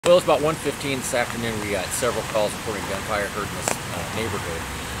Well, it was about 1:15 this afternoon. We got several calls reporting gunfire heard in this neighborhood.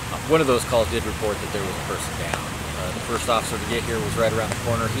 One of those calls did report that there was a person down. The first officer to get here was right around the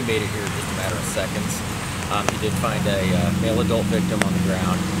corner. He made it here in just a matter of seconds. He did find a male adult victim on the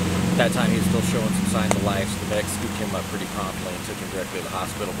ground. At that time, he was still showing some signs of life, so the medics scooped him up pretty promptly and took him directly to the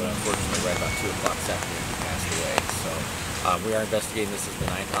hospital, but unfortunately, right about 2 o'clock this afternoon, he passed away. So we are investigating this as the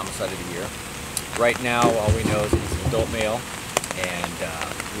 9th homicide of the year. Right now, all we know is he's an adult male. And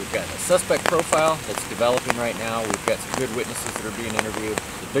we've got a suspect profile that's developing right now. We've got some good witnesses that are being interviewed.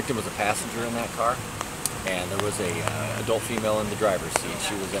 The victim was a passenger in that car, and there was a adult female in the driver's seat.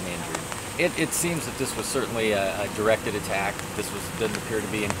 She was uninjured. It seems that this was certainly a directed attack. Doesn't appear to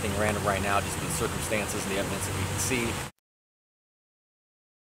be anything random right now, just the circumstances and the evidence that we can see.